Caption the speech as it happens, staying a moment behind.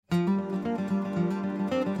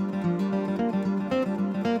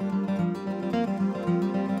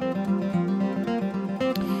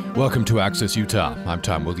Welcome to Access Utah. I'm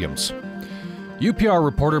Tom Williams. UPR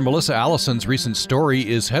reporter Melissa Allison's recent story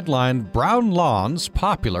is headlined, "Brown Lawns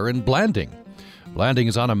Popular in Blanding." Blanding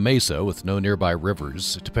is on a mesa with no nearby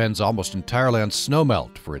rivers. It depends almost entirely on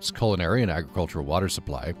snowmelt for its culinary and agricultural water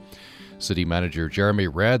supply. City Manager Jeremy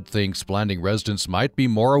Redd thinks Blanding residents might be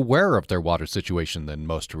more aware of their water situation than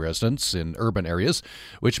most residents in urban areas,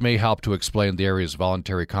 which may help to explain the area's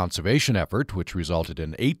voluntary conservation effort, which resulted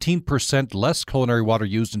in 18% less culinary water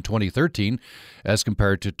used in 2013 as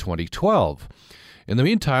compared to 2012. In the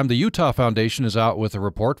meantime, the Utah Foundation is out with a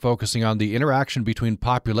report focusing on the interaction between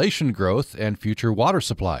population growth and future water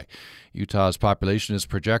supply. Utah's population is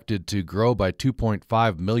projected to grow by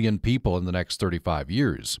 2.5 million people in the next 35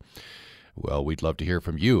 years. Well, we'd love to hear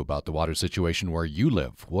from you about the water situation where you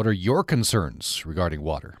live. What are your concerns regarding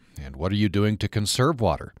water? And what are you doing to conserve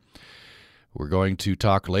water? We're going to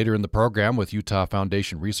talk later in the program with Utah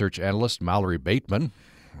Foundation research analyst Mallory Bateman.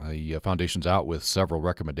 The foundation's out with several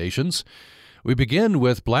recommendations. We begin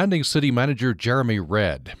with Blanding City Manager Jeremy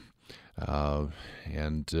Redd. The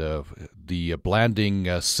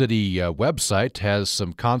Blanding City website has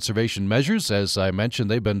some conservation measures. As I mentioned,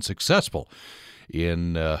 they've been successful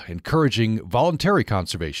in encouraging voluntary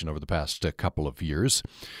conservation over the past couple of years.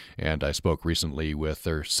 And I spoke recently with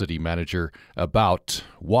their city manager about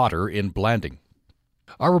water in Blanding.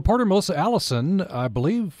 Our reporter Melissa Allison, I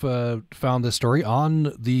believe, found this story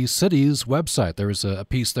on the city's website. There was a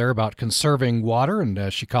piece there about conserving water,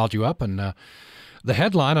 and she called you up. And the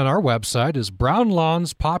headline on our website is "Brown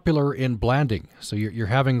Lawns Popular in Blanding." So you're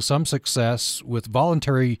having some success with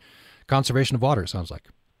voluntary conservation of water, it sounds like.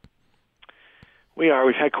 We are.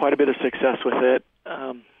 We've had quite a bit of success with it.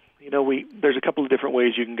 There's a couple of different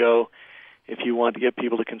ways you can go if you want to get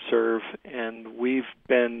people to conserve, and we've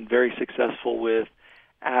been very successful with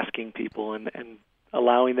asking people and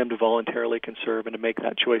allowing them to voluntarily conserve and to make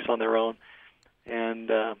that choice on their own,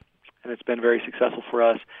 and it's been very successful for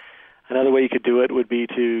us. Another way you could do it would be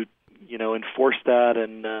to, enforce that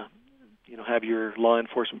and have your law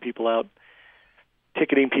enforcement people out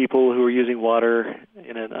ticketing people who are using water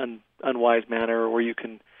in an unwise manner, or you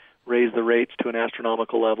can raise the rates to an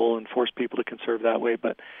astronomical level and force people to conserve that way.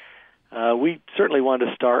 But we certainly wanted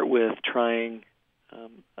to start with trying,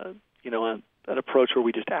 an approach where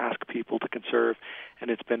we just ask people to conserve, and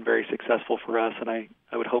it's been very successful for us, and I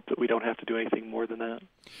would hope that we don't have to do anything more than that.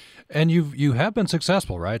 And you have been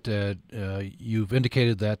successful, right? You've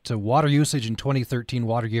indicated that water usage in 2013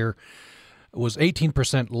 water year was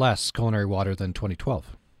 18% less culinary water than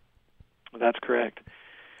 2012. That's correct.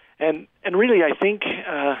 And really, I think,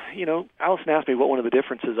 Allison asked me what one of the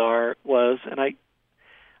differences was, and I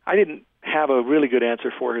didn't have a really good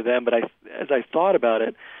answer for her then, but as I thought about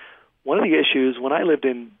it, one of the issues when I lived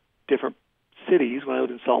in different cities, when I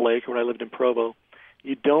lived in Salt Lake or when I lived in Provo,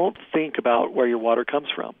 you don't think about where your water comes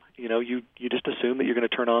from. You just assume that you're going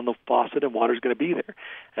to turn on the faucet and water's going to be there.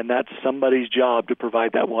 And that's somebody's job to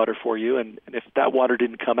provide that water for you. And if that water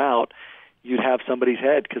didn't come out, you'd have somebody's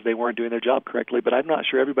head because they weren't doing their job correctly. But I'm not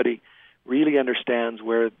sure everybody really understands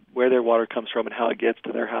where their water comes from and how it gets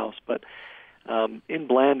to their house. But in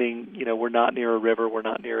Blanding, we're not near a river. We're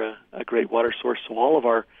not near a great water source. So all of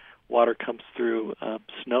our water comes through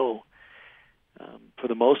snow. For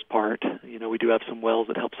the most part, we do have some wells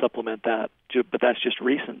that help supplement that, but that's just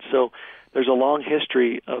recent. So there's a long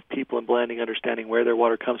history of people in Blanding understanding where their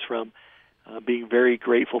water comes from, being very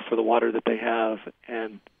grateful for the water that they have,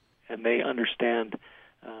 and they understand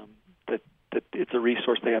that it's a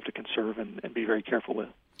resource they have to conserve and be very careful with.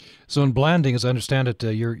 So in Blanding, as I understand it,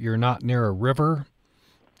 you're not near a river,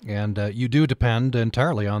 and you do depend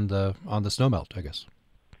entirely on the snowmelt, I guess.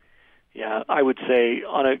 Yeah, I would say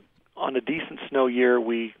on a decent snow year,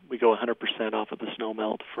 we go 100% off of the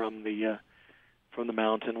snowmelt from the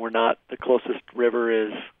mountain. We're not, the closest river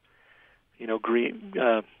is,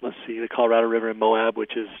 the Colorado River in Moab,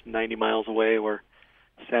 which is 90 miles away, or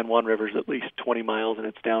San Juan River is at least 20 miles and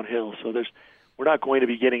it's downhill. So we're not going to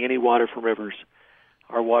be getting any water from rivers.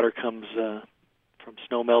 Our water comes from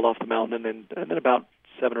snowmelt off the mountain, and then about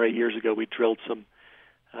 7 or 8 years ago, we drilled some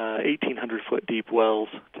 1,800-foot deep wells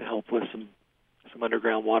to help with some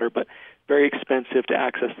underground water, but very expensive to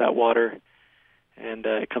access that water, and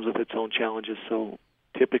it comes with its own challenges. So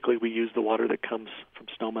typically we use the water that comes from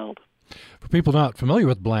snowmelt. For people not familiar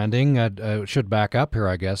with Blanding, I should back up here,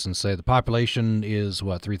 I guess, and say the population is,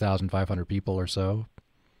 3,500 people or so?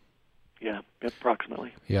 Yeah,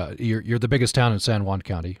 approximately. Yeah, you're the biggest town in San Juan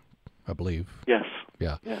County, I believe. Yes.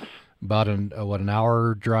 Yeah. Yes. About an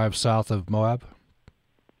hour drive south of Moab?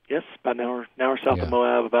 Yes, about an hour south of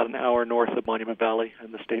Moab, about an hour north of Monument Valley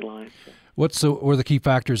and the state line. So. What were the key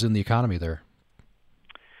factors in the economy there?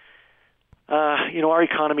 our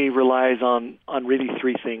economy relies on really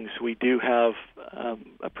three things. We do have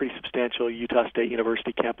a pretty substantial Utah State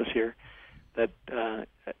University campus here that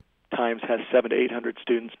at times has 700 to 800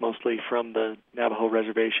 students, mostly from the Navajo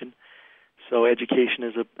Reservation. So education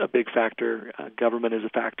is a big factor. Government is a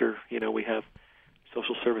factor. We have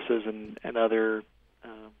social services and other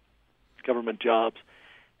government jobs,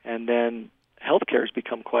 and then healthcare has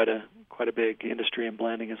become quite a big industry in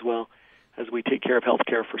Blanding as well. As we take care of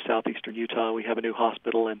healthcare for southeastern Utah, we have a new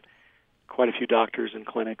hospital and quite a few doctors and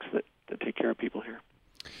clinics that take care of people here.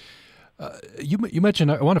 You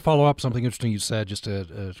mentioned, I want to follow up something interesting you said just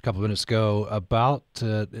a couple of minutes ago about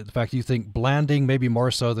the fact you think Blanding, maybe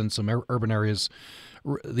more so than some urban areas,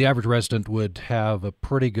 the average resident would have a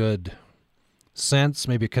pretty good sense,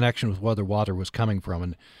 maybe a connection with where the water was coming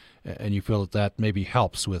from, and you feel that maybe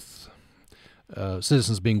helps with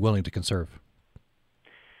citizens being willing to conserve.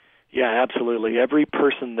 Yeah, absolutely. Every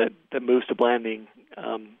person that moves to Blanding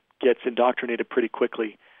gets indoctrinated pretty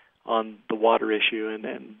quickly on the water issue,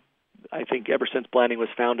 and I think ever since Blanding was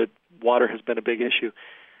founded, water has been a big issue.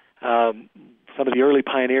 Some of the early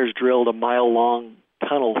pioneers drilled a mile-long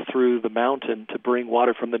tunnel through the mountain to bring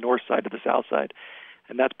water from the north side to the south side,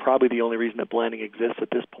 and that's probably the only reason that Blanding exists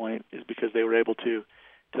at this point, is because they were able to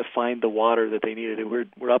find the water that they needed.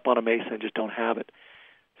 We're up on a mesa and just don't have it.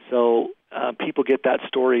 So people get that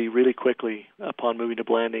story really quickly upon moving to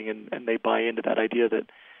Blanding, and they buy into that idea that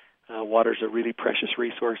water is a really precious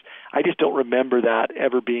resource. I just don't remember that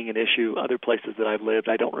ever being an issue other places that I've lived.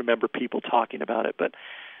 I don't remember people talking about it. But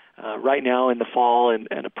right now in the fall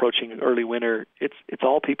and approaching early winter, it's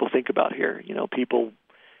all people think about here. People,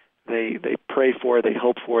 they pray for, they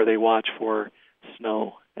hope for, they watch for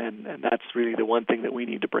snow. And that's really the one thing that we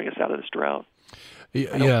need to bring us out of this drought. I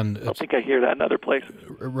don't think I hear that in other places.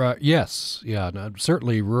 Right. Yes. Yeah. No,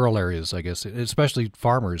 certainly rural areas, I guess, especially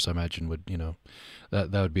farmers, I imagine, would,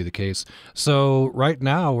 that would be the case. So right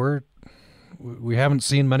now we haven't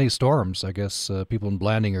seen many storms. I guess people in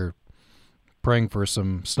Blanding are praying for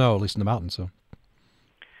some snow, at least in the mountains. So.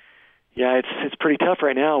 Yeah, it's pretty tough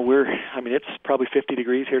right now. It's probably 50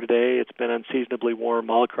 degrees here today. It's been unseasonably warm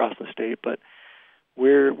all across the state, but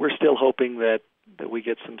we're still hoping that we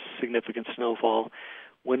get some significant snowfall.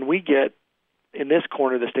 When we get in this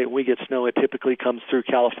corner of the state, when we get snow, it typically comes through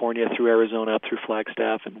California, through Arizona, up through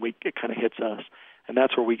Flagstaff, and it kind of hits us. And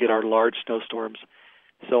that's where we get our large snowstorms.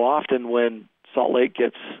 So often when Salt Lake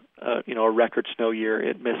gets a record snow year,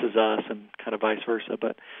 it misses us, and kind of vice versa.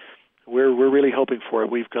 But we're really hoping for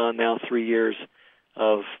it. We've gone now 3 years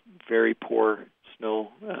of very poor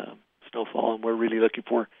snowfall, and we're really looking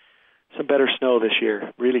for some better snow this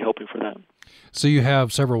year. Really hoping for that. So you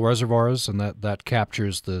have several reservoirs, and that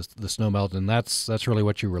captures the snow melt, and that's really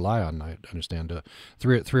what you rely on. I understand.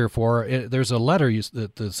 Three or four. There's a letter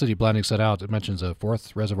that the city of Blanding set out. It mentions a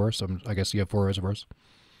fourth reservoir. So I guess you have 4 reservoirs.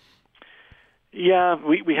 Yeah,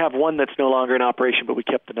 we have one that's no longer in operation, but we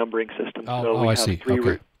kept the numbering system. So we I have see.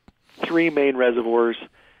 Three main reservoirs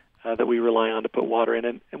that we rely on to put water in,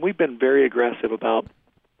 and we've been very aggressive about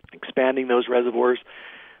expanding those reservoirs.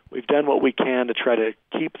 We've done what we can to try to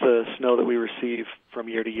keep the snow that we receive from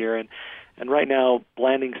year to year. And right now,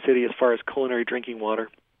 Blanding City, as far as culinary drinking water,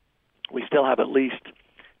 we still have at least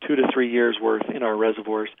 2 to 3 years worth in our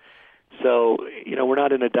reservoirs. So, we're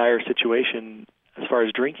not in a dire situation as far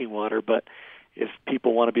as drinking water, but if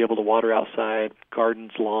people want to be able to water outside,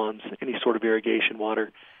 gardens, lawns, any sort of irrigation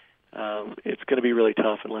water, it's going to be really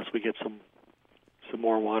tough unless we get some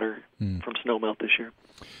more water from snowmelt this year.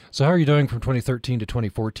 So how are you doing from 2013 to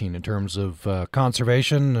 2014 in terms of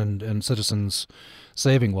conservation and citizens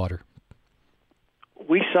saving water?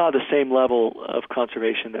 We saw the same level of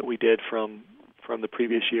conservation that we did from the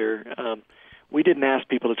previous year. We didn't ask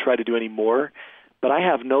people to try to do any more, but I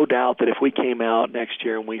have no doubt that if we came out next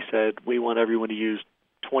year and we said we want everyone to use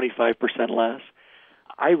 25% less,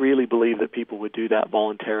 I really believe that people would do that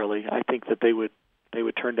voluntarily. I think that they would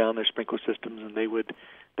turn down their sprinkler systems and they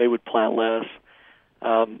would plant less.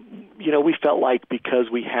 We felt like because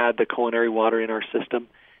we had the culinary water in our system,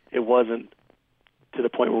 it wasn't to the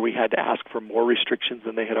point where we had to ask for more restrictions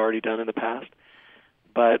than they had already done in the past.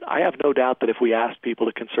 But I have no doubt that if we asked people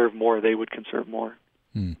to conserve more, they would conserve more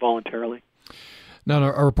voluntarily. Now,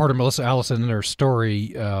 our reporter Melissa Allison, in her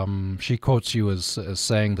story, she quotes you as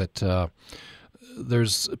saying that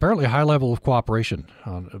there's apparently a high level of cooperation.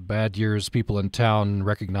 On bad years, people in town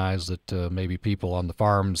recognize that maybe people on the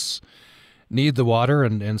farms need the water,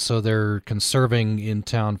 and so they're conserving in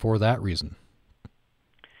town for that reason.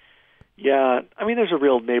 Yeah, there's a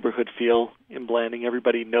real neighborhood feel in Blanding.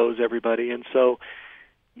 Everybody knows everybody, and so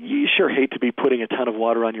you sure hate to be putting a ton of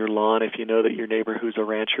water on your lawn if you know that your neighbor who's a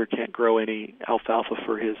rancher can't grow any alfalfa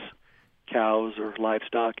for his cows or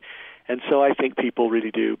livestock. And so I think people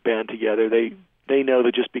really do band together. They know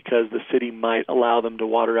that just because the city might allow them to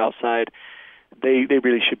water outside, they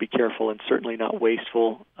really should be careful and certainly not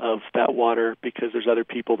wasteful of that water because there's other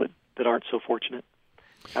people that aren't so fortunate.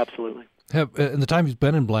 Absolutely. In the time you've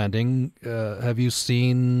been in Blanding, have you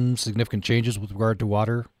seen significant changes with regard to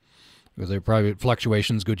water? Because there are probably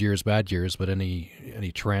fluctuations, good years, bad years, but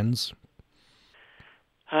any trends?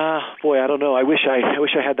 Boy, I don't know. I wish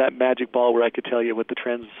I had that magic ball where I could tell you what the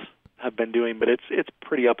trends have been doing, but it's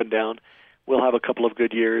pretty up and down. We'll have a couple of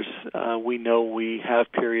good years. We know we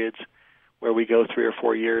have periods where we go 3 or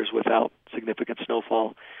 4 years without significant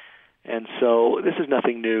snowfall. And so this is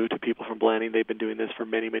nothing new to people from Blanding. They've been doing this for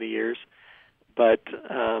many, many years. But,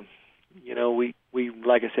 we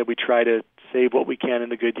like I said, we try to save what we can in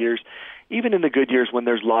the good years. Even in the good years when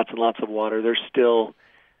there's lots and lots of water, there's still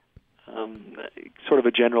sort of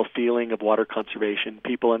a general feeling of water conservation.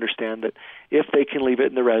 People understand that if they can leave it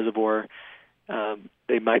in the reservoir,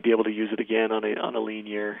 they might be able to use it again on a lean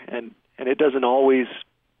year. And it doesn't always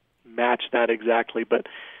match that exactly, but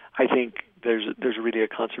I think there's really a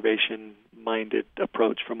conservation-minded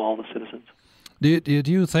approach from all the citizens. Do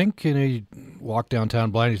you think, you walk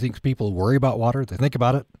downtown Blanding, do you think people worry about water? They think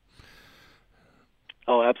about it?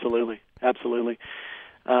 Oh, absolutely. Absolutely.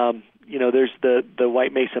 There's the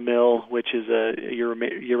White Mesa Mill, which is a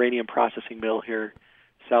uranium processing mill here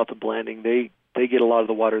south of Blanding. They get a lot of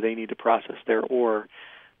the water they need to process their ore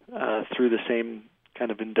through the same kind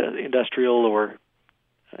of industrial or,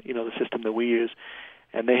 the system that we use.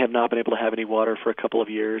 And they have not been able to have any water for a couple of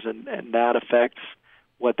years, and that affects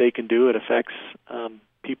what they can do. It affects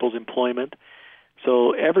people's employment.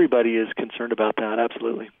 So everybody is concerned about that,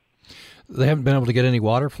 absolutely. They haven't been able to get any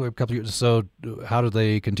water for a couple of years, so how do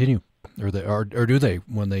they continue? Or do they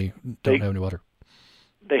when they don't have any water?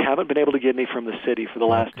 They haven't been able to get any from the city for the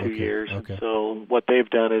last 2 years. Okay. So what they've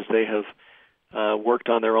done is they have worked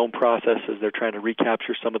on their own processes. They're trying to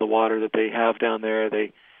recapture some of the water that they have down there.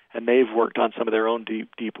 They've worked on some of their own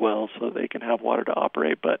deep wells so they can have water to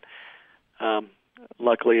operate. But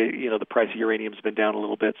luckily, the price of uranium has been down a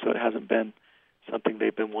little bit, so it hasn't been something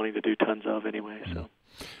they've been wanting to do tons of anyway. So.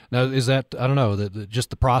 Now, is that, I don't know, just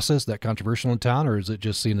the process that controversial in town, or is it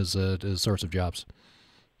just seen as a source of jobs?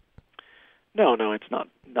 No, it's not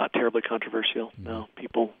terribly controversial. No,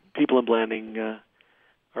 people in Blanding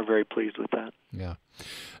are very pleased with that. Yeah.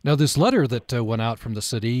 Now, this letter that went out from the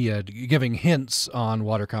city giving hints on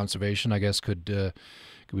water conservation, I guess, could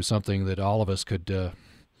be something that all of us could,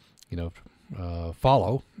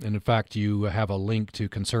 follow. And in fact, you have a link to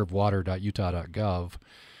conservewater.utah.gov.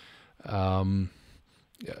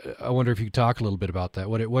 I wonder if you could talk a little bit about that.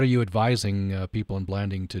 What are you advising people in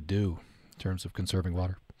Blanding to do in terms of conserving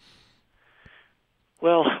water?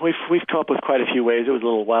 Well, we've come up with quite a few ways. It was a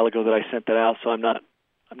little while ago that I sent that out, so I'm not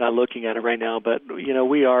looking at it right now. But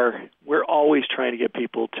we're always trying to get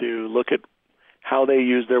people to look at how they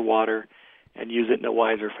use their water and use it in a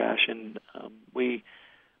wiser fashion. We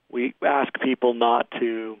ask people not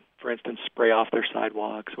to, for instance, spray off their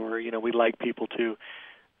sidewalks, or we like people to,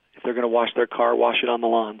 if they're going to wash their car, wash it on the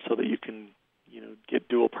lawn so that you can get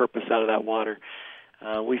dual purpose out of that water.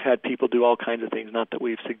 We've had people do all kinds of things. Not that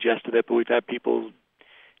we've suggested it, but we've had people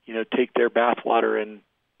take their bath water and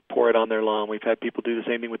pour it on their lawn. We've had people do the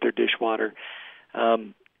same thing with their dishwater.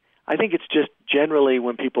 I think it's just generally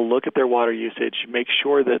when people look at their water usage, make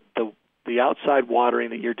sure that the outside watering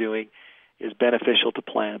that you're doing is beneficial to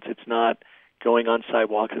plants. It's not going on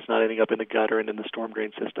sidewalks. It's not ending up in the gutter and in the storm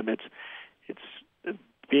drain system. It's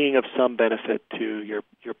being of some benefit to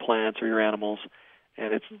your plants or your animals,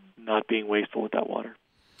 and it's not being wasteful with that water.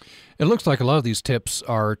 It looks like a lot of these tips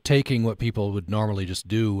are taking what people would normally just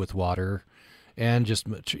do with water and just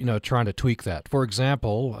trying to tweak that. For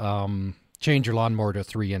example, change your lawnmower to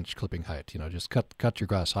 3-inch clipping height. Just cut your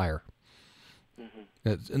grass higher.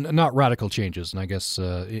 Mm-hmm. Not radical changes, and I guess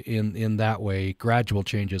in that way, gradual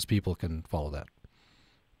changes, people can follow that.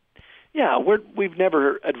 Yeah, we've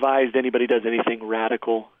never advised anybody does anything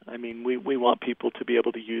radical. I mean, we want people to be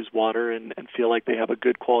able to use water and feel like they have a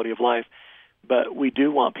good quality of life. But we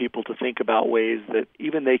do want people to think about ways that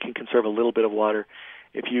even they can conserve a little bit of water.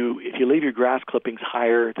 If you leave your grass clippings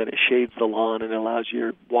higher, then it shades the lawn and allows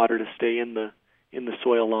your water to stay in the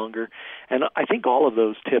soil longer. And I think all of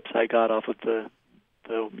those tips I got off of the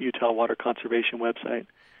Utah Water Conservation website.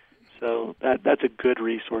 So that's a good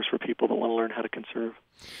resource for people that want to learn how to conserve.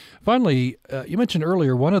 Finally, you mentioned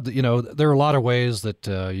earlier one of the there are a lot of ways that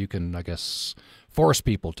you can, I guess, force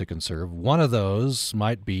people to conserve. One of those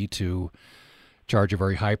might be to charge a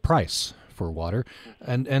very high price for water,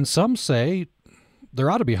 and some say there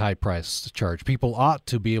ought to be high price to charge. People ought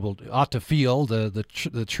to feel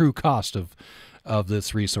the true cost of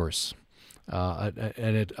this resource.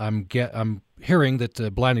 I'm hearing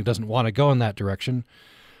that Blanding doesn't want to go in that direction,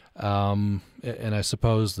 and I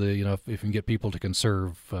suppose if you can get people to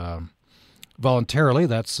conserve voluntarily,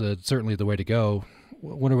 that's certainly the way to go. I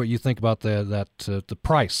wonder what you think about the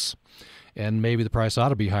price, and maybe the price ought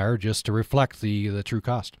to be higher just to reflect the true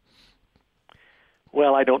cost.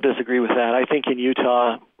 Well, I don't disagree with that. I think in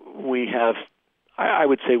Utah I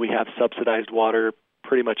would say we have subsidized water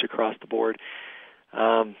pretty much across the board.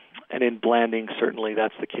 And in Blanding, certainly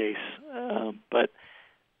that's the case. But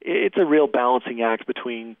it's a real balancing act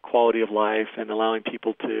between quality of life and allowing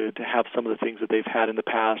people to have some of the things that they've had in the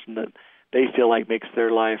past and that they feel like makes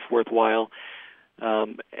their life worthwhile.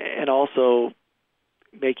 And also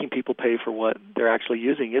making people pay for what they're actually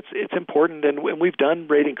using. It's important, and we've done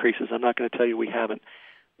rate increases. I'm not going to tell you we haven't.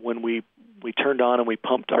 When we turned on and we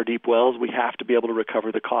pumped our deep wells, we have to be able to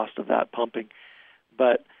recover the cost of that pumping.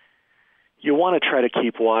 But you want to try to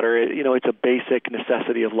keep water. It's a basic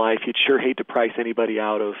necessity of life. You'd sure hate to price anybody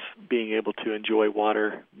out of being able to enjoy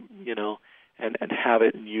water, and have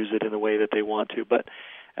it and use it in the way that they want to. But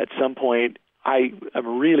at some point, I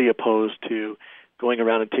am really opposed to going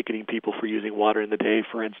around and ticketing people for using water in the day,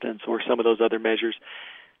 for instance, or some of those other measures.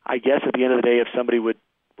 I guess at the end of the day, if somebody would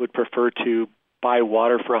prefer to buy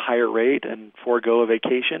water for a higher rate and forego a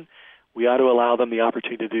vacation, we ought to allow them the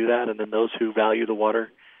opportunity to do that, and then those who value the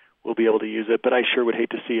water will be able to use it. But I sure would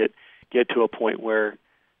hate to see it get to a point where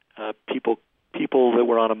people that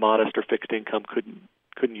were on a modest or fixed income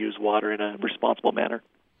couldn't use water in a responsible manner.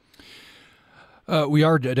 We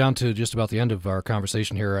are down to just about the end of our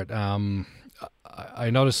conversation here.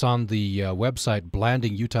 I notice on the website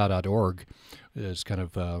blandingutah.org is kind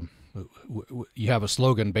of you have a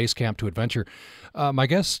slogan, Base Camp to Adventure. My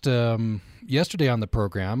guest yesterday on the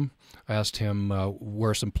program, I asked him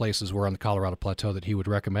where some places were on the Colorado Plateau that he would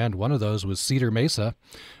recommend. One of those was Cedar Mesa,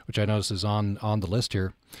 which I notice is on the list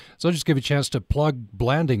here. So I'll just give you a chance to plug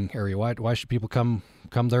Blanding area. Why should people come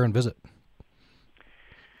there and visit?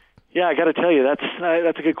 Yeah, I got to tell you,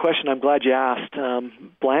 that's a good question. I'm glad you asked.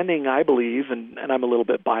 Blanding, I believe, and I'm a little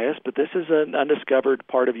bit biased, but this is an undiscovered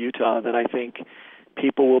part of Utah that I think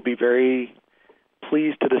people will be very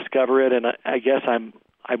pleased to discover it. And I guess I'm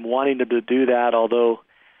wanting them to do that, although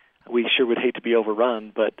we sure would hate to be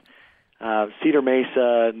overrun. But Cedar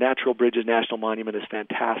Mesa Natural Bridges National Monument is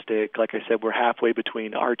fantastic. Like I said, we're halfway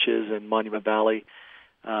between Arches and Monument Valley.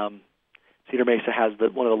 Cedar Mesa has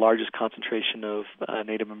one of the largest concentration of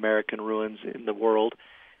Native American ruins in the world,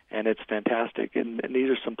 and it's fantastic. And these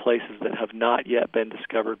are some places that have not yet been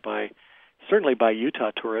discovered certainly by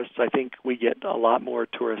Utah tourists. I think we get a lot more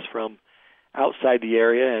tourists from outside the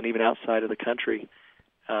area and even outside of the country.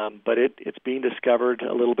 But it's being discovered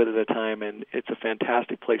a little bit at a time, and it's a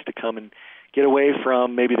fantastic place to come and get away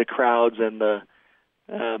from maybe the crowds and the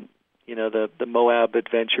Moab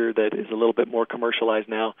adventure that is a little bit more commercialized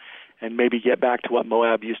now, and maybe get back to what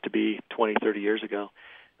Moab used to be 20, 30 years ago.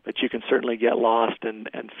 But you can certainly get lost and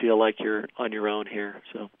feel like you're on your own here.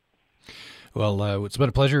 So, well, it's been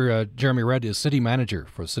a pleasure. Jeremy Redd is city manager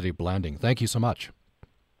for the city of Blanding. Thank you so much.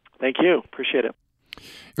 Thank you. Appreciate it.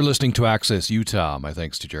 You're listening to Access Utah. My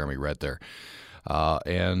thanks to Jeremy Redd there.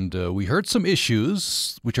 And we heard some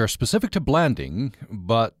issues which are specific to Blanding,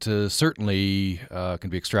 but certainly can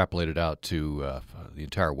be extrapolated out to the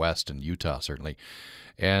entire West and Utah, certainly.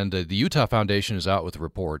 And the Utah Foundation is out with a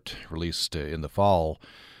report released in the fall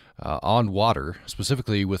on water,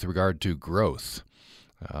 specifically with regard to growth.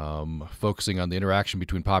 Focusing on the interaction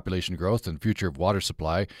between population growth and future of water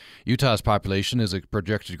supply. Utah's population is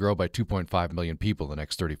projected to grow by 2.5 million people in the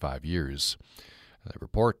next 35 years. The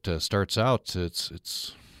report starts out,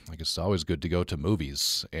 I guess it's always good to go to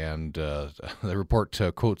movies, and the report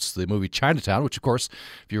quotes the movie Chinatown, which, of course,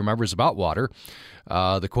 if you remember, is about water.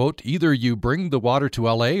 The quote, either you bring the water to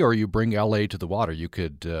L.A. or you bring L.A. to the water. You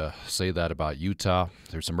could say that about Utah.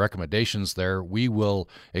 There's some recommendations there. We will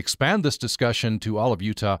expand this discussion to all of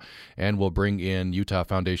Utah, and we'll bring in Utah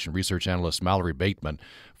Foundation research analyst Mallory Bateman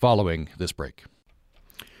following this break.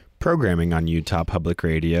 Programming on Utah Public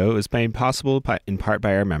Radio is made possible in part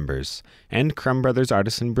by our members and Crumb Brothers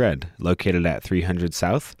Artisan Bread, located at 300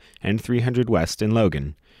 South and 300 West in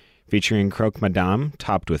Logan, featuring croque madame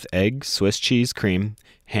topped with egg, Swiss cheese cream,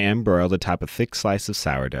 ham broiled atop a thick slice of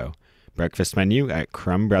sourdough. Breakfast menu at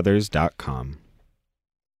crumbbrothers.com.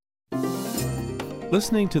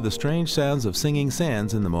 listening to the strange sounds of singing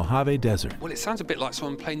sands in the Mojave Desert. Well, it sounds a bit like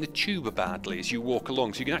someone playing the tuba badly as you walk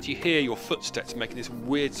along, so you can actually hear your footsteps making this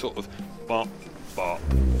weird sort of bop, bop,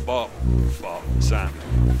 bop, bop sound.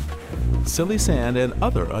 Silly sand and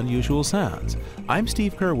other unusual sounds. I'm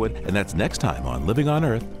Steve Kerwood, and that's next time on Living on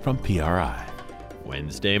Earth from PRI.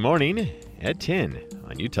 Wednesday morning at 10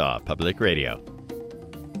 on Utah Public Radio.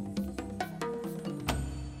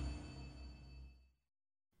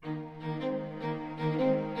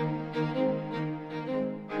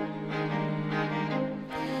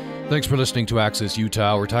 Thanks for listening to Access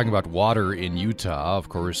Utah. We're talking about water in Utah. Of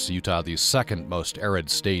course, Utah, the second most arid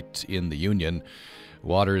state in the Union.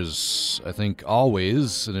 Water is, I think,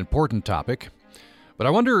 always an important topic. But I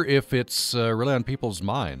wonder if it's really on people's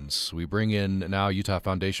minds. We bring in now Utah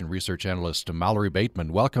Foundation research analyst Mallory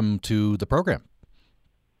Bateman. Welcome to the program.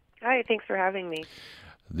 Hi, thanks for having me.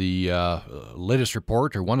 The latest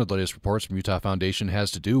report, or one of the latest reports from Utah Foundation,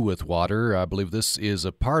 has to do with water. I believe this is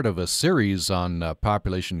a part of a series on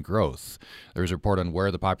population growth. There's a report on where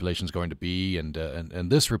the population is going to be, and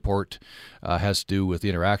this report has to do with the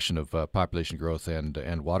interaction of population growth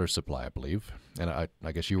and water supply, I believe. And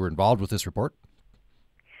I guess you were involved with this report?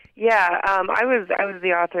 Yeah, I was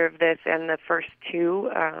the author of this and the first two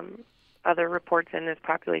other reports in this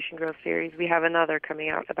population growth series. We have another coming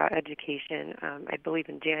out about education, I believe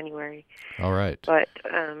in January. All right. But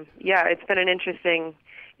yeah, it's been an interesting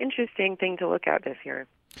thing to look at this year.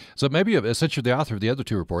 So maybe, since you're the author of the other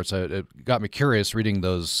two reports, it got me curious reading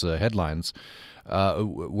those headlines.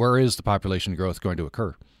 Where is the population growth going to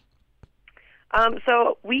occur?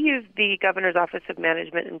 So we use the Governor's Office of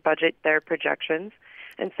Management and Budget, their projections.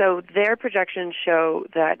 And so their projections show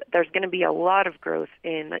that there's going to be a lot of growth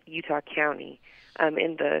in Utah County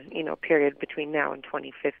in the period between now and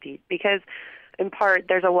 2050, because in part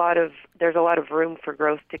there's a lot of room for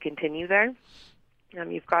growth to continue there.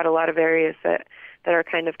 You've got a lot of areas that are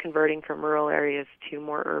kind of converting from rural areas to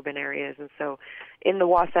more urban areas, and so in the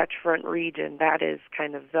Wasatch Front region, that is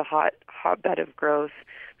kind of the hotbed of growth.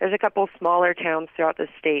 There's a couple smaller towns throughout the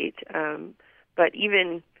state, but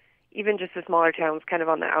even just the smaller towns kind of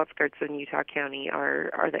on the outskirts in Utah County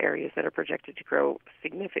are the areas that are projected to grow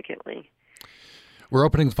significantly. We're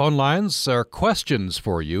opening the phone lines. Our questions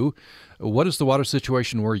for you. What is the water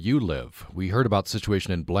situation where you live? We heard about the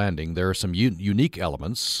situation in Blanding. There are some unique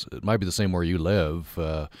elements. It might be the same where you live.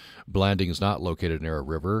 Blanding is not located near a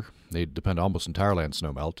river. They depend almost entirely on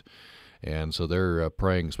snowmelt. And so they're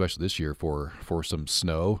praying, especially this year, for some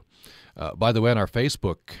snow. By the way, on our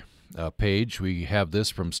Facebook page, we have this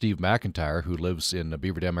from Steve McIntyre, who lives in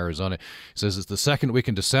Beaver Dam, Arizona. He says it's the second week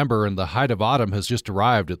in December, and the height of autumn has just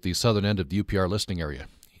arrived at the southern end of the UPR listening area.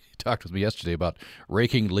 He talked with me yesterday about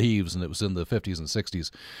raking leaves, and it was in the 50s and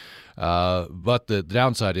 60s. But the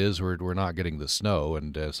downside is we're not getting the snow,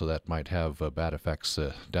 and so that might have bad effects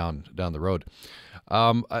down the road.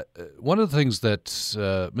 One of the things that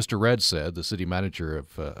Mr. Red said, the city manager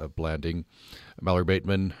of Blanding, Mallory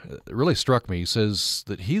Bateman, really struck me. He says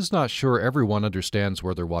that he's not sure everyone understands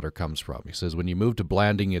where their water comes from. He says when you move to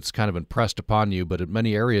Blanding, it's kind of impressed upon you, but in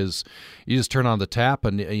many areas, you just turn on the tap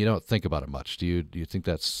and you don't think about it much. Do you think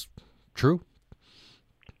that's true?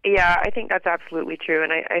 Yeah, I think that's absolutely true,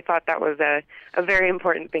 and I thought that was a very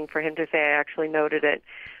important thing for him to say. I actually noted it.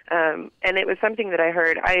 And it was something that I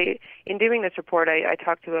heard. In doing this report, I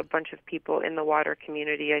talked to a bunch of people in the water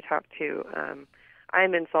community.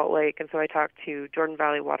 I'm in Salt Lake, and so I talked to Jordan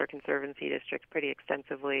Valley Water Conservancy District pretty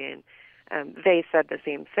extensively, and they said the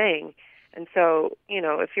same thing. And so,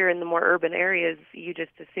 if you're in the more urban areas, you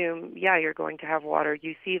just assume, yeah, you're going to have water.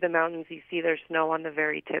 You see the mountains, you see there's snow on the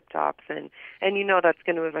very tip tops, and that's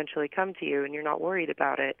going to eventually come to you, and you're not worried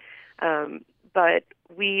about it. But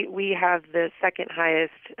we have the second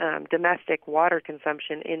highest domestic water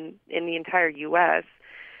consumption in the entire U.S.,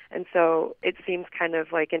 and so it seems kind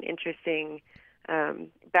of like an interesting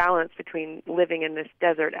balance between living in this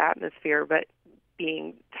desert atmosphere, but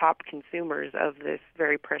being top consumers of this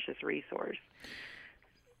very precious resource.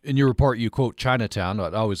 In your report, you quote Chinatown.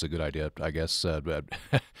 Always a good idea, I guess. John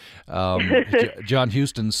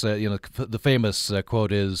Huston said, the famous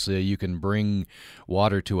quote is, "You can bring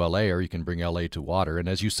water to L.A. or you can bring L.A. to water." And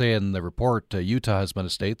as you say in the report, Utah has been a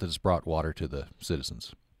state that has brought water to the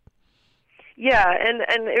citizens. Yeah,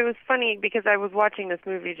 and it was funny because I was watching this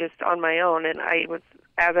movie just on my own, and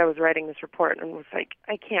as I was writing this report, and was like,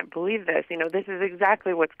 I can't believe this. This is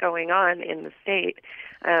exactly what's going on in the state.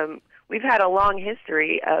 We've had a long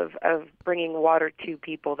history of bringing water to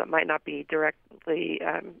people that might not be directly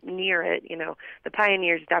near it. The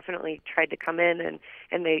pioneers definitely tried to come in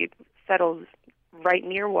and they settled right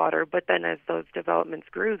near water, but then as those developments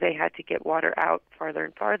grew, they had to get water out farther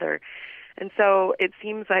and farther. And so it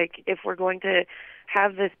seems like if we're going to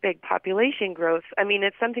have this big population growth, I mean,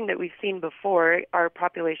 it's something that we've seen before. Our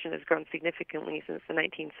population has grown significantly since the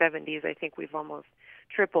 1970s. I think we've almost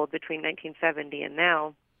tripled between 1970 and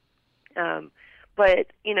now. But,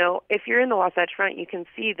 you know, if you're in the Wasatch Front, you can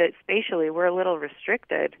see that spatially we're a little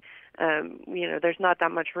restricted. You know, there's not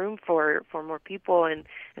that much room for more people. And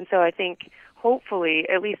so I think hopefully,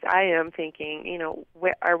 at least I am thinking, you know,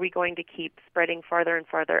 are we going to keep spreading farther and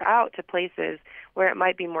farther out to places where it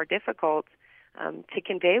might be more difficult to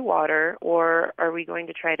convey water, or are we going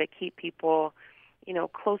to try to keep people, you know,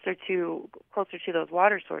 closer to those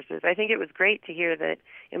water sources? I think it was great to hear that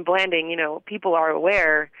in Blanding, you know, people are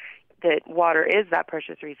aware that water is that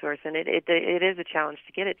precious resource, and it is a challenge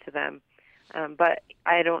to get it to them. But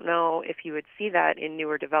I don't know if you would see that in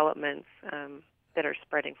newer developments that are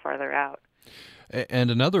spreading farther out. And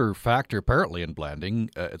another factor, apparently, in Blanding,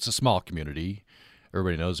 it's a small community.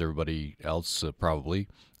 Everybody knows everybody else, probably.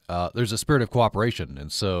 There's a spirit of cooperation,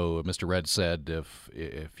 and so Mr. Red said,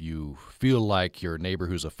 if you feel like your neighbor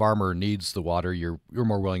who's a farmer needs the water, you're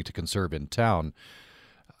more willing to conserve in town.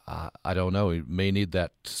 I don't know. We may need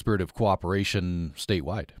that spirit of cooperation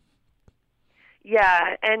statewide.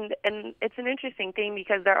 Yeah, and it's an interesting thing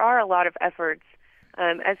because there are a lot of efforts.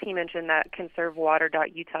 As he mentioned, that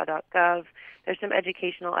conservewater.utah.gov. There's some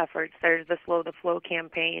educational efforts. There's the Slow the Flow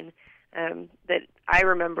campaign that I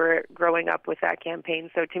remember growing up with that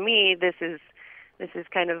campaign. So to me, this is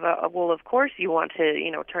kind of well, of course you want to,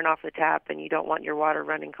 you know, turn off the tap and you don't want your water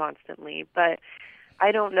running constantly. But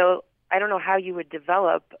I don't know how you would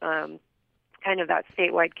develop kind of that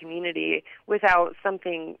statewide community without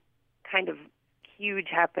something kind of huge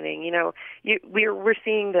happening. You know, we're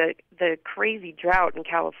seeing the crazy drought in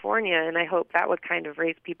California, and I hope that would kind of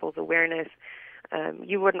raise people's awareness.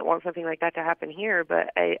 You wouldn't want something like that to happen here,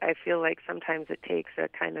 but I feel like sometimes it takes a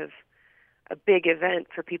kind of a big event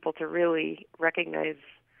for people to really recognize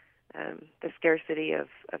the scarcity of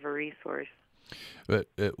a resource. But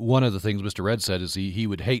one of the things Mr. Red said is he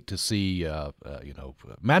would hate to see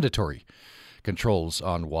mandatory controls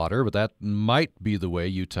on water, but that might be the way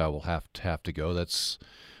Utah will have to go. That's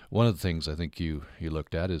one of the things I think you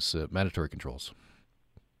looked at is mandatory controls.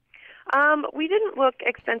 We didn't look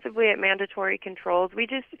extensively at mandatory controls. We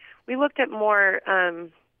looked at more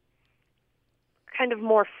kind of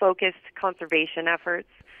more focused conservation efforts.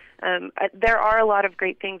 There are a lot of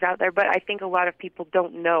great things out there, but I think a lot of people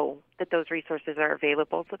don't know that those resources are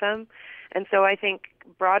available to them. And so I think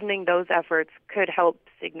broadening those efforts could help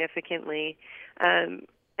significantly.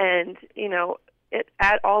 And, you know,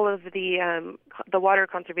 at all of the water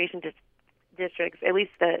conservation districts, at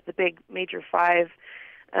least the big major five,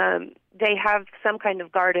 they have some kind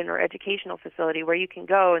of garden or educational facility where you can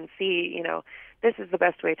go and see, you know, this is the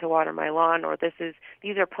best way to water my lawn, or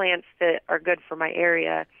these are plants that are good for my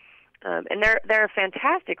area. And they're a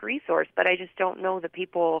fantastic resource, but I just don't know that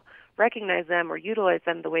people recognize them or utilize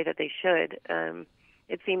them the way that they should.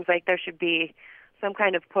 It seems like there should be some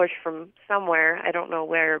kind of push from somewhere, I don't know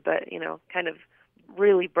where, but, you know, kind of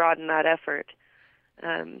really broaden that effort.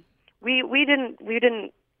 We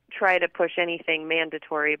didn't try to push anything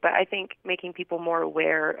mandatory, but I think making people more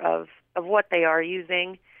aware of what they are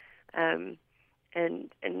using, and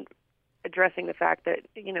addressing the fact that,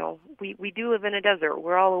 you know, we do live in a desert.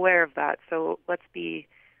 We're all aware of that. So let's be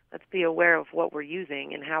aware of what we're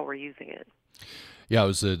using and how we're using it. Yeah, it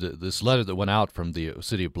was this letter that went out from the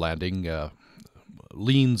city of Blanding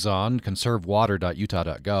leans on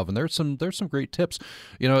conservewater.utah.gov, and there's some great tips.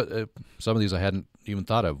 You know, some of these I hadn't even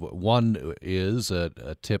thought of. One is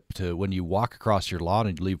a tip to when you walk across your lawn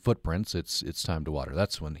and you leave footprints, it's time to water.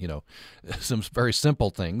 That's when, you know, some very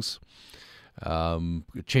simple things.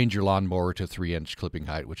 Change your lawnmower to 3-inch clipping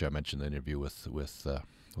height, which I mentioned in the interview with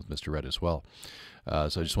Mr. Red as well.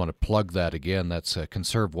 So I just want to plug that again. That's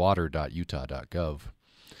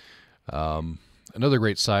conservewater.utah.gov. Another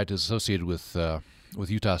great site is associated with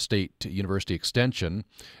Utah State University Extension,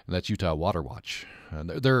 and that's Utah Water Watch.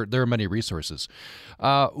 There are many resources.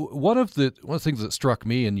 One of the things that struck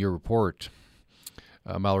me in your report,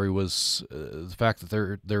 Mallory, was the fact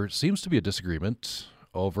that there seems to be a disagreement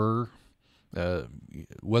over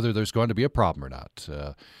whether there's going to be a problem or not.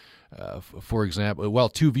 For example, well,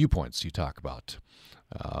 two viewpoints you talk about.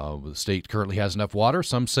 The state currently has enough water,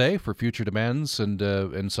 some say, for future demands,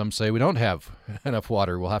 and some say we don't have enough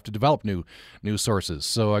water. We'll have to develop new sources.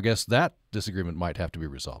 So I guess that disagreement might have to be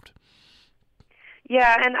resolved.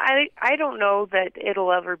 Yeah, and I don't know that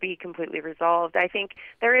it'll ever be completely resolved. I think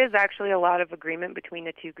there is actually a lot of agreement between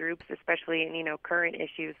the two groups, especially in, you know, current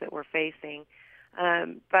issues that we're facing.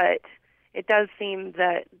 But it does seem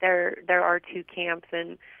that there are two camps,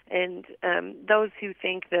 and those who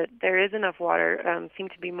think that there is enough water seem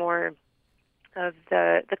to be more of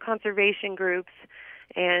the conservation groups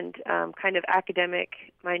and kind of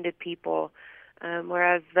academic-minded people,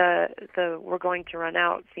 whereas the we're going to run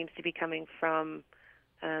out seems to be coming from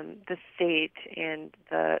the state and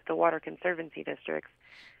the water conservancy districts.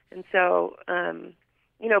 And so,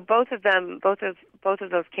 both of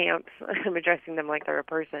those camps, I'm addressing them like they're a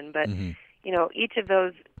person, but each of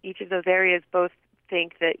those areas both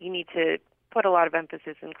think that you need to put a lot of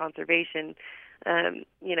emphasis in conservation.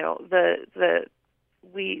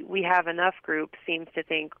 We have enough group seems to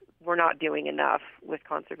think we're not doing enough with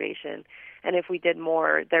conservation, and if we did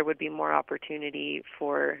more, there would be more opportunity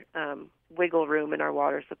for wiggle room in our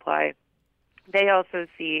water supply. They also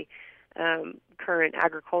see current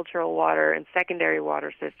agricultural water and secondary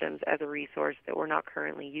water systems as a resource that we're not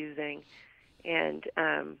currently using. And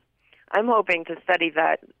I'm hoping to study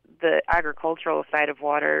the agricultural side of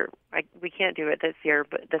water. We can't do it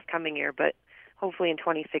this coming year, but hopefully in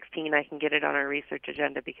 2016 I can get it on our research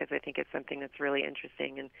agenda, because I think it's something that's really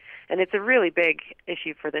interesting. And it's a really big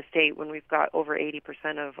issue for the state when we've got over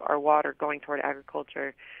 80% of our water going toward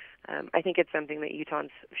agriculture. I think it's something that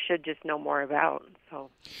Utahns should just know more about.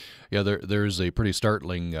 So, yeah, there's a pretty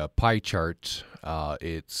startling pie chart.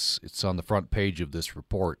 It's on the front page of this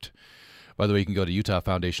report. By the way, you can go to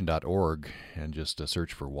utahfoundation.org and just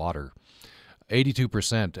search for water.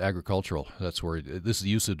 82% agricultural. That's where this is the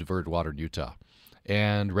use of diverted water in Utah,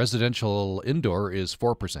 and residential indoor is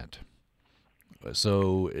 4%.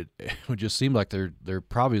 So it would just seem like there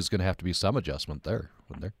probably is going to have to be some adjustment there,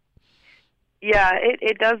 wouldn't there? Yeah,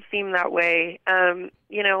 it does seem that way.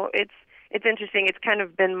 It's interesting. It's kind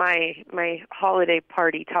of been my holiday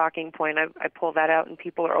party talking point. I pull that out, and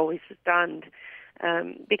people are always stunned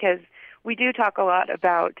because we do talk a lot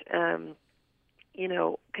about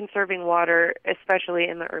conserving water, especially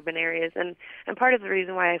in the urban areas. And part of the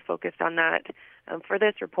reason why I focused on that for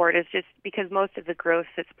this report is just because most of the growth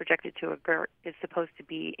that's projected to occur is supposed to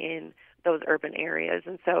be in those urban areas.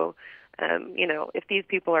 And so, if these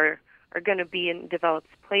people are going to be in developed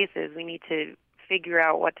places, we need to figure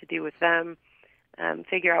out what to do with them,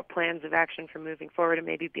 figure out plans of action for moving forward, and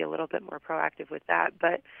maybe be a little bit more proactive with that.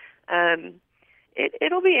 But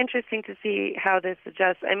it'll be interesting to see how this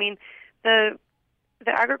adjusts. I mean, the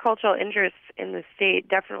agricultural interests in the state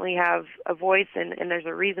definitely have a voice, and there's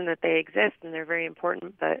a reason that they exist, and they're very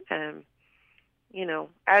important. But as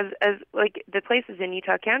like the places in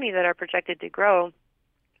Utah County that are projected to grow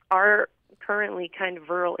are currently kind of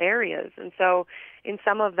rural areas, and so in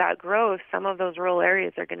some of that growth, some of those rural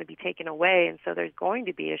areas are going to be taken away, and so there's going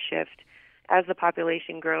to be a shift as the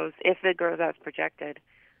population grows, if it grows as projected,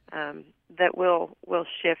 that will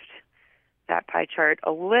shift that pie chart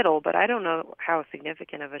a little, but I don't know how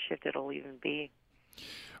significant of a shift it'll even be.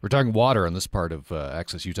 We're talking water on this part of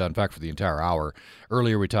Access Utah, in fact, for the entire hour.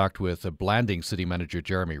 Earlier we talked with Blanding City Manager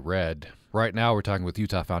Jeremy Redd. Right now we're talking with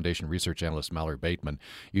Utah Foundation research analyst Mallory Bateman.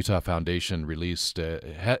 Utah Foundation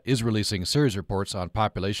is releasing a series of reports on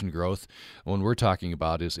population growth. What we're talking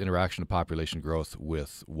about is interaction of population growth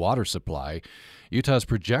with water supply. Utah is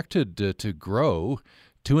projected to grow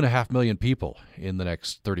 2.5 million people in the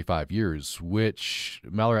next 35 years, which,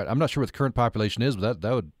 Mallory, I'm not sure what the current population is, but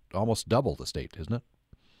that would almost double the state, isn't it?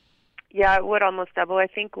 Yeah, it would almost double. I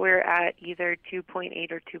think we're at either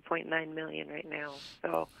 2.8 or 2.9 million right now.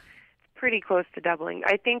 So it's pretty close to doubling.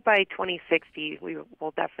 I think by 2060 we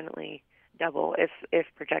will definitely double if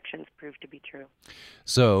projections prove to be true.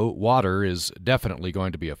 So water is definitely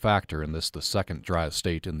going to be a factor in the second driest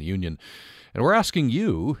state in the union. And we're asking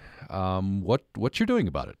you what you're doing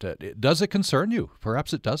about it. Does it concern you?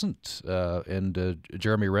 Perhaps it doesn't. And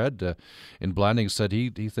Jeremy Redd in Blanding said he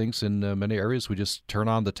thinks in many areas we just turn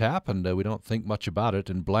on the tap and we don't think much about it.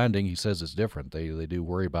 In Blanding, he says it's different. They do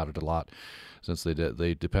worry about it a lot since they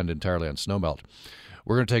depend entirely on snowmelt.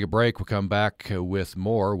 We're going to take a break. We'll come back with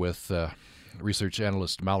more with research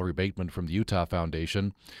analyst Mallory Bateman from the Utah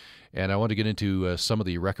Foundation. And I want to get into some of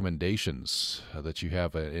the recommendations that you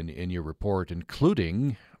have in your report,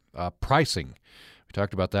 including pricing. We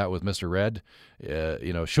talked about that with Mr. Redd.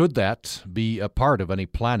 Should that be a part of any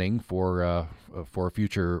planning for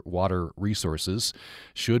future water resources?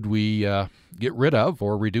 Should we get rid of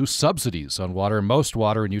or reduce subsidies on water? Most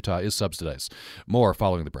water in Utah is subsidized. More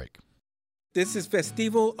following the break. This is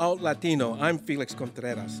Festival Alt Latino. I'm Felix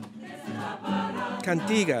Contreras.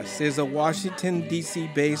 Cantigas is a Washington,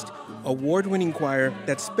 D.C.-based award-winning choir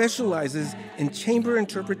that specializes in chamber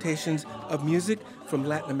interpretations of music from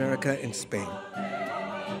Latin America and Spain.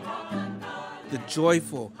 The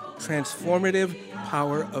joyful, transformative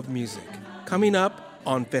power of music. Coming up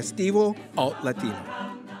on Festivo Alt Latino.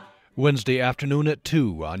 Wednesday afternoon at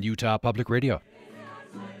 2 on Utah Public Radio.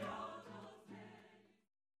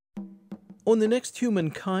 On the next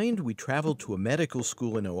Humankind, we travel to a medical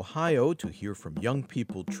school in Ohio to hear from young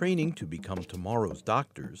people training to become tomorrow's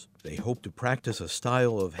doctors. They hope to practice a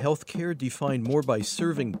style of healthcare defined more by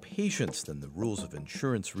serving patients than the rules of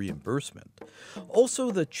insurance reimbursement. Also,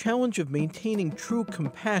 the challenge of maintaining true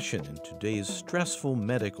compassion in today's stressful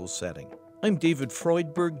medical setting. I'm David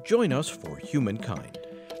Freudberg. Join us for Humankind.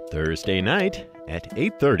 Thursday night at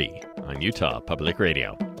 8:30 on Utah Public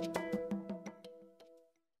Radio.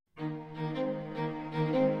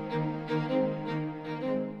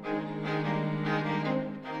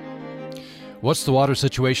 What's the water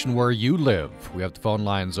situation where you live? We have the phone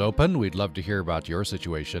lines open. We'd love to hear about your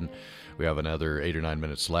situation. We have another 8 or 9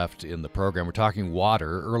 minutes left in the program. We're talking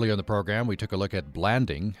water. Earlier in the program, we took a look at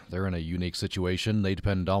Blanding. They're in a unique situation. They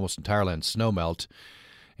depend almost entirely on snowmelt.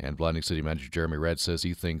 And Blanding City Manager Jeremy Red says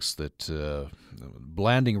he thinks that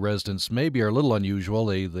Blanding residents maybe are a little unusual.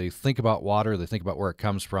 They think about water, they think about where it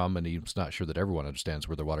comes from, and he's not sure that everyone understands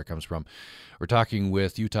where their water comes from. We're talking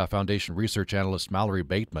with Utah Foundation research analyst Mallory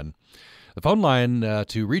Bateman. The phone line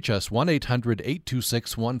to reach us,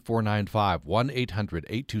 1-800-826-1495,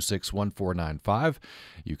 1-800-826-1495.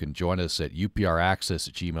 You can join us at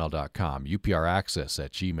upraccess@gmail.com,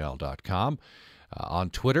 upraccess@gmail.com. On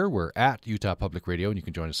Twitter, we're at Utah Public Radio, and you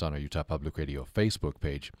can join us on our Utah Public Radio Facebook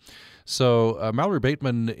page. So, Mallory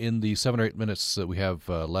Bateman, in the 7 or 8 minutes that we have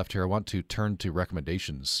left here, I want to turn to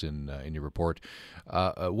recommendations in your report.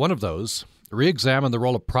 One of those, re-examine the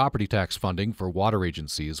role of property tax funding for water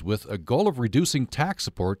agencies with a goal of reducing tax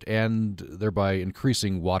support and thereby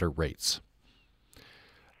increasing water rates.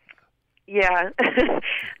 Yeah.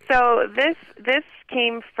 So this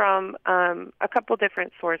came from a couple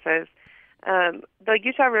different sources. The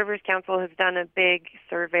Utah Rivers Council has done a big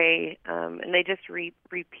survey, and they just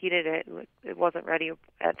repeated it. It wasn't ready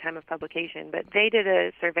at time of publication, but they did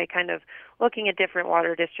a survey kind of looking at different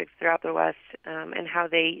water districts throughout the West and how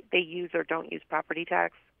they use or don't use property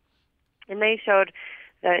tax. And they showed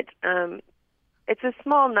that it's a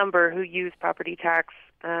small number who use property tax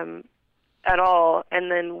at all, and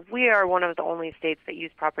then we are one of the only states that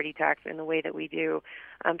use property tax in the way that we do,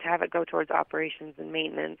 to have it go towards operations and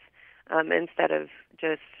maintenance. Instead of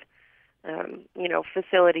just,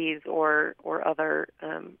 facilities or other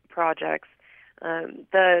projects.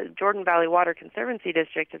 The Jordan Valley Water Conservancy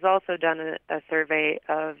District has also done a survey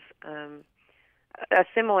of a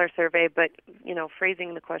similar survey, but,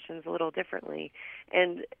 phrasing the questions a little differently.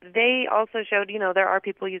 And they also showed, there are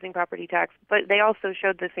people using property tax, but they also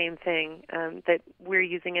showed the same thing, that we're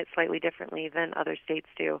using it slightly differently than other states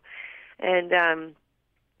do. And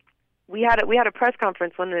we had a press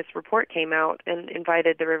conference when this report came out and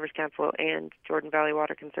invited the Rivers Council and Jordan Valley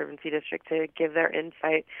Water Conservancy District to give their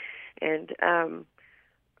insight. And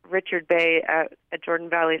Richard Bay at Jordan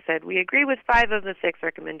Valley said, "We agree with 5 of the 6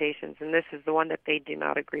 recommendations, and this is the one that they do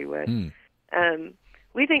not agree with."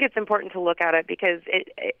 We think it's important to look at it because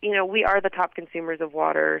we are the top consumers of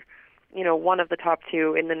water, one of the top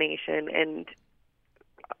 2 in the nation, and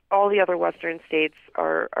all the other Western states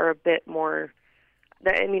are a bit more.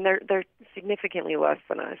 They're significantly less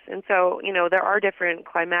than us. And so, there are different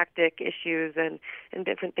climatic issues and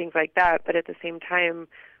different things like that, but at the same time,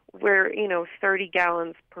 we're, 30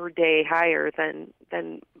 gallons per day higher than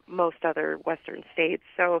most other Western states.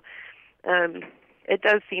 So it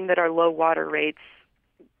does seem that our low water rates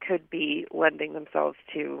could be lending themselves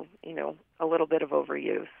to, a little bit of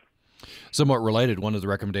overuse. Somewhat related, one of the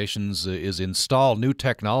recommendations is install new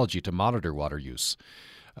technology to monitor water use.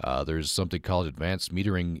 There's something called Advanced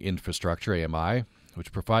Metering Infrastructure, AMI,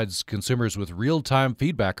 which provides consumers with real-time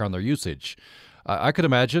feedback on their usage. I could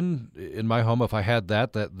imagine in my home, if I had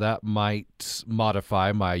that might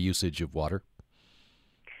modify my usage of water.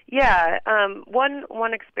 Yeah,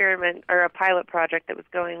 one experiment or a pilot project that was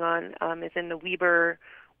going on is in the Weber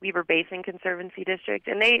Basin Conservancy District,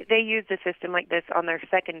 and they used a system like this on their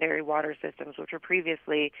secondary water systems, which were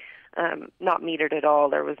previously not metered at all.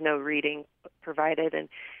 There was no reading provided, and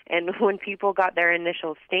when people got their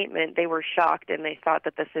initial statement, they were shocked and they thought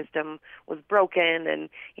that the system was broken, and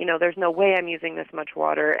there's no way I'm using this much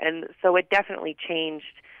water, and so it definitely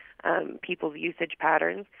changed people's usage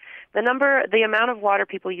patterns. The amount of water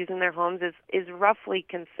people use in their homes is roughly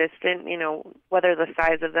consistent, whether the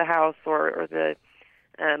size of the house or the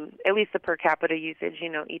at least the per capita usage,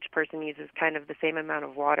 each person uses kind of the same amount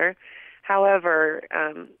of water. However,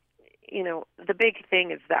 the big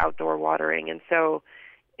thing is the outdoor watering. And so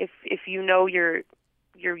if you're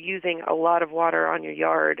you're using a lot of water on your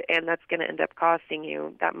yard, and that's going to end up costing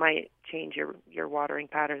you, that might change your watering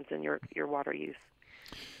patterns and your water use.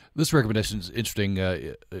 This recommendation is interesting.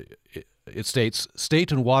 It states,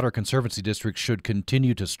 state and water conservancy districts should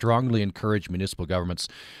continue to strongly encourage municipal governments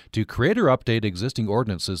to create or update existing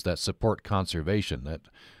ordinances that support conservation. That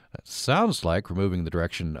sounds like removing the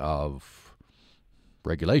direction of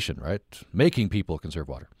regulation, right? Making people conserve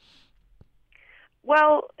water.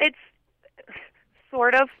 Well, it's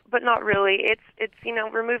sort of, but not really. It's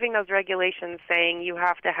removing those regulations saying you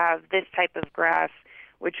have to have this type of grass,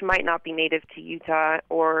 which might not be native to Utah,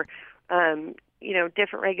 or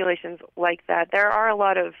different regulations like that. There are a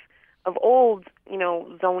lot of old,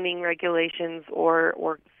 zoning regulations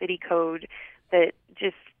or city code that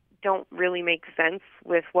just don't really make sense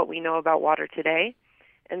with what we know about water today.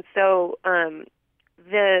 And so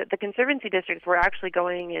the conservancy districts were actually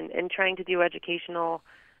going and trying to do educational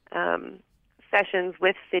sessions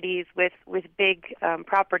with cities, with big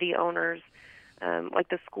property owners, like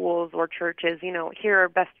the schools or churches. Here are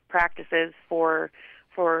best practices for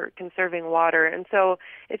conserving water. And so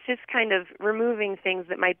it's just kind of removing things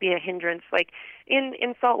that might be a hindrance. Like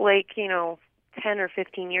in Salt Lake, 10 or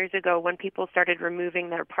 15 years ago, when people started removing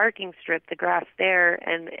their parking strip, the grass there,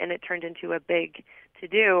 and it turned into a big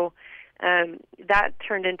to-do, that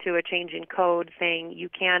turned into a change in code saying you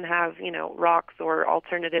can have, rocks or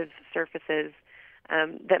alternative surfaces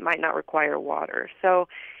that might not require water. So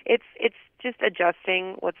it's just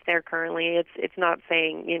adjusting what's there currently. It's not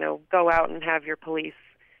saying, go out and have your police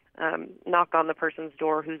knock on the person's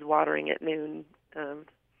door who's watering at noon.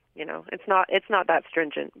 It's not that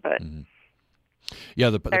stringent, but yeah,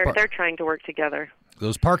 they're trying to work together.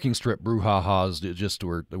 Those parking strip brouhahas just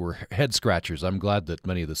were head scratchers. I'm glad that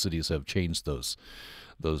many of the cities have changed those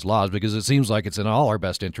laws, because it seems like it's in all our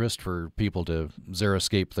best interest for people to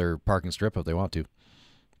xeriscape their parking strip if they want to.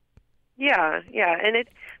 Yeah, and it's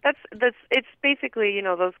basically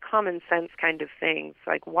those common sense kind of things,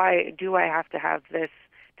 like why do I have to have this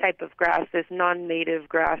type of grass, this non-native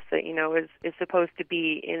grass that is supposed to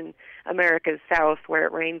be in America's South where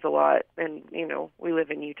it rains a lot, and we live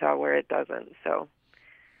in Utah where it doesn't. So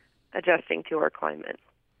adjusting to our climate.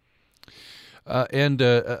 And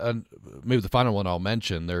maybe the final one I'll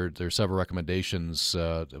mention, there are several recommendations.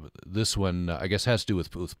 This one, I guess, has to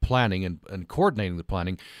do with planning and coordinating the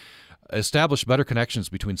planning. Establish better connections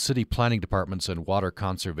between city planning departments and water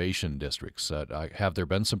conservation districts. Have there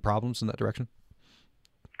been some problems in that direction?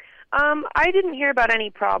 I didn't hear about any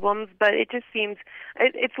problems, but it just seems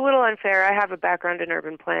it's a little unfair. I have a background in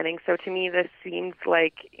urban planning, so to me this seems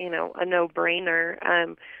like a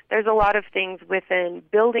no-brainer. There's a lot of things within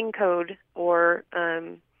building code or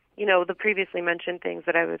the previously mentioned things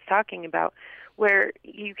that I was talking about, where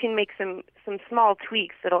you can make some small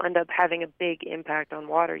tweaks that'll end up having a big impact on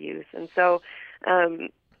water use. And so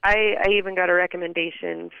I even got a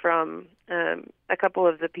recommendation from a couple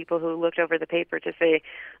of the people who looked over the paper to say,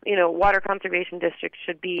 water conservation districts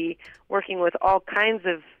should be working with all kinds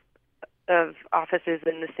of offices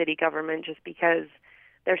in the city government, just because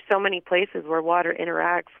there's so many places where water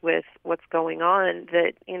interacts with what's going on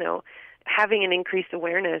that, having an increased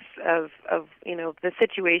awareness of the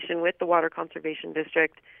situation with the water conservation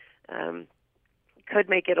district could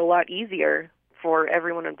make it a lot easier for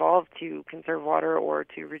everyone involved to conserve water or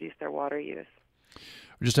to reduce their water use.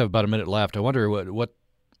 We just have about a minute left. I wonder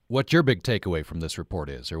what your big takeaway from this report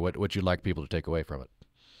is, or what you'd like people to take away from it.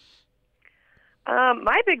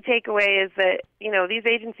 My big takeaway is that, these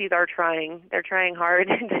agencies are trying. They're trying hard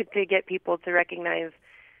to get people to recognize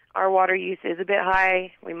our water use is a bit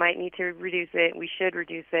high. We might need to reduce it. We should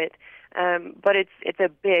reduce it. But it's a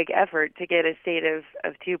big effort to get a state of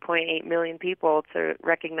 2.8 million people to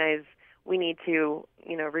recognize we need to,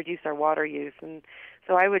 reduce our water use. And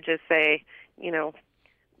so I would just say,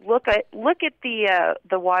 look at the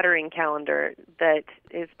watering calendar that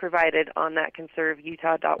is provided on that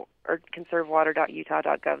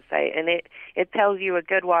conservewater.utah.gov site, and it tells you a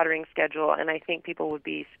good watering schedule. And I think people would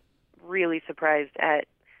be really surprised at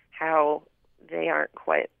how they aren't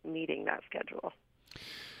quite meeting that schedule.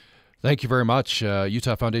 Thank you very much.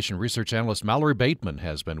 Utah Foundation research analyst Mallory Bateman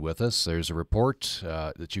has been with us. There's a report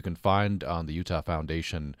that you can find on the Utah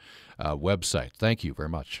Foundation website. Thank you very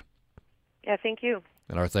much. Yeah, thank you.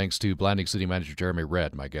 And our thanks to Blanding City Manager Jeremy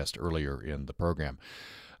Redd, my guest earlier in the program.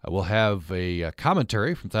 We'll have a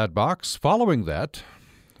commentary from Thad Box. Following that,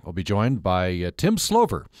 we'll be joined by Tim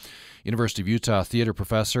Slover. University of Utah theater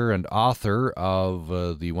professor and author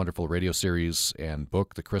of the wonderful radio series and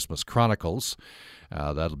book, The Christmas Chronicles.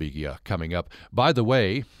 That'll be coming up. By the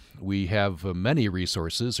way, we have many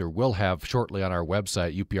resources, or will have shortly on our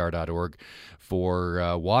website, upr.org,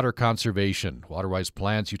 for water conservation, water-wise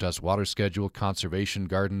plants, Utah's water schedule, conservation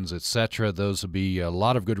gardens, etc. Those will be a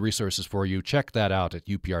lot of good resources for you. Check that out at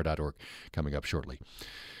upr.org, coming up shortly.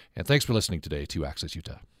 And thanks for listening today to Access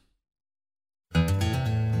Utah.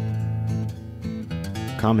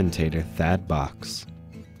 Commentator Thad Box.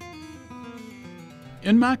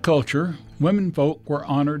 In my culture, women folk were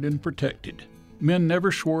honored and protected. Men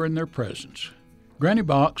never swore in their presence. Granny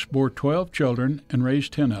Box bore 12 children and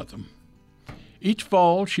raised 10 of them. Each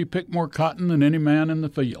fall, she picked more cotton than any man in the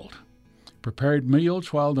field, prepared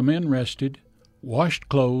meals while the men rested, washed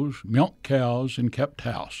clothes, milked cows, and kept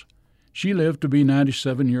house. She lived to be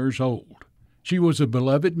 97 years old. She was a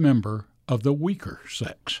beloved member of the weaker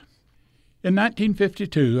sex. In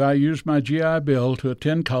 1952, I used my GI Bill to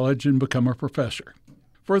attend college and become a professor.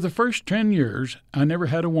 For the first 10 years, I never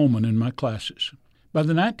had a woman in my classes. By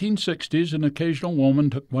the 1960s, an occasional woman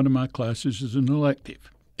took one of my classes as an elective.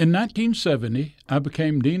 In 1970, I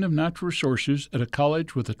became Dean of Natural Resources at a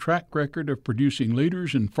college with a track record of producing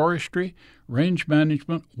leaders in forestry, range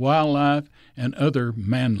management, wildlife, and other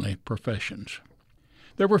manly professions.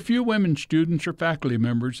 There were few women students or faculty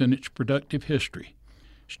members in its productive history.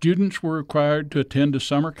 Students were required to attend a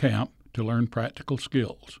summer camp to learn practical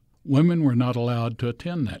skills. Women were not allowed to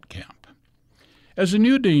attend that camp. As a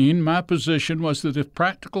new dean, my position was that if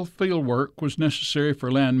practical field work was necessary for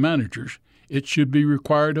land managers, it should be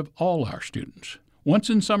required of all our students. Once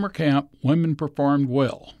in summer camp, women performed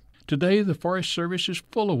well. Today, the Forest Service is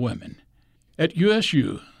full of women. At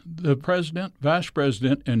USU, the president, vice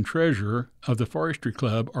president, and treasurer of the Forestry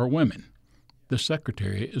Club are women. The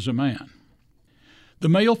secretary is a man. The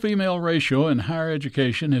male-female ratio in higher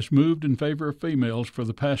education has moved in favor of females for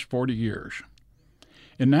the past 40 years.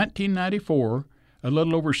 In 1994, a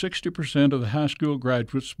little over 60% of the high school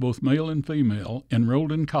graduates, both male and female,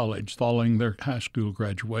 enrolled in college following their high school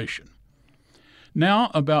graduation. Now,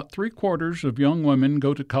 about 3/4 of young women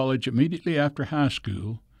go to college immediately after high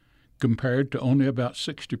school, compared to only about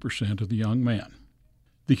 60% of the young men.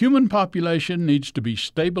 The human population needs to be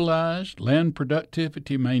stabilized, land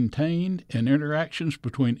productivity maintained, and interactions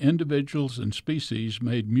between individuals and species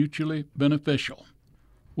made mutually beneficial.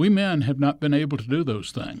 We men have not been able to do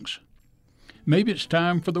those things. Maybe it's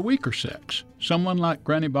time for the weaker sex, someone like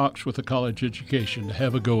Granny Box with a college education, to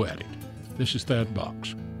have a go at it. This is Thad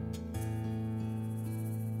Box.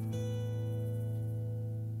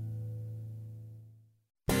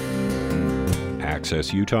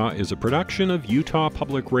 Access Utah is a production of Utah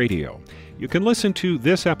Public Radio. You can listen to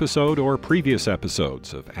this episode or previous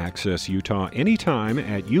episodes of Access Utah anytime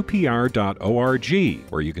at upr.org,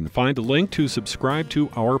 where you can find a link to subscribe to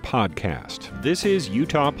our podcast. This is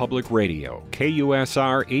Utah Public Radio,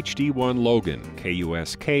 KUSR HD1 Logan,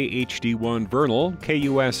 KUSK HD1 Vernal,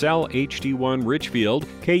 KUSL HD1 Richfield,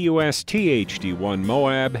 KUST HD1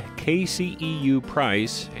 Moab, KCEU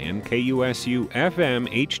Price, and KUSU FM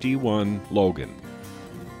HD1 Logan.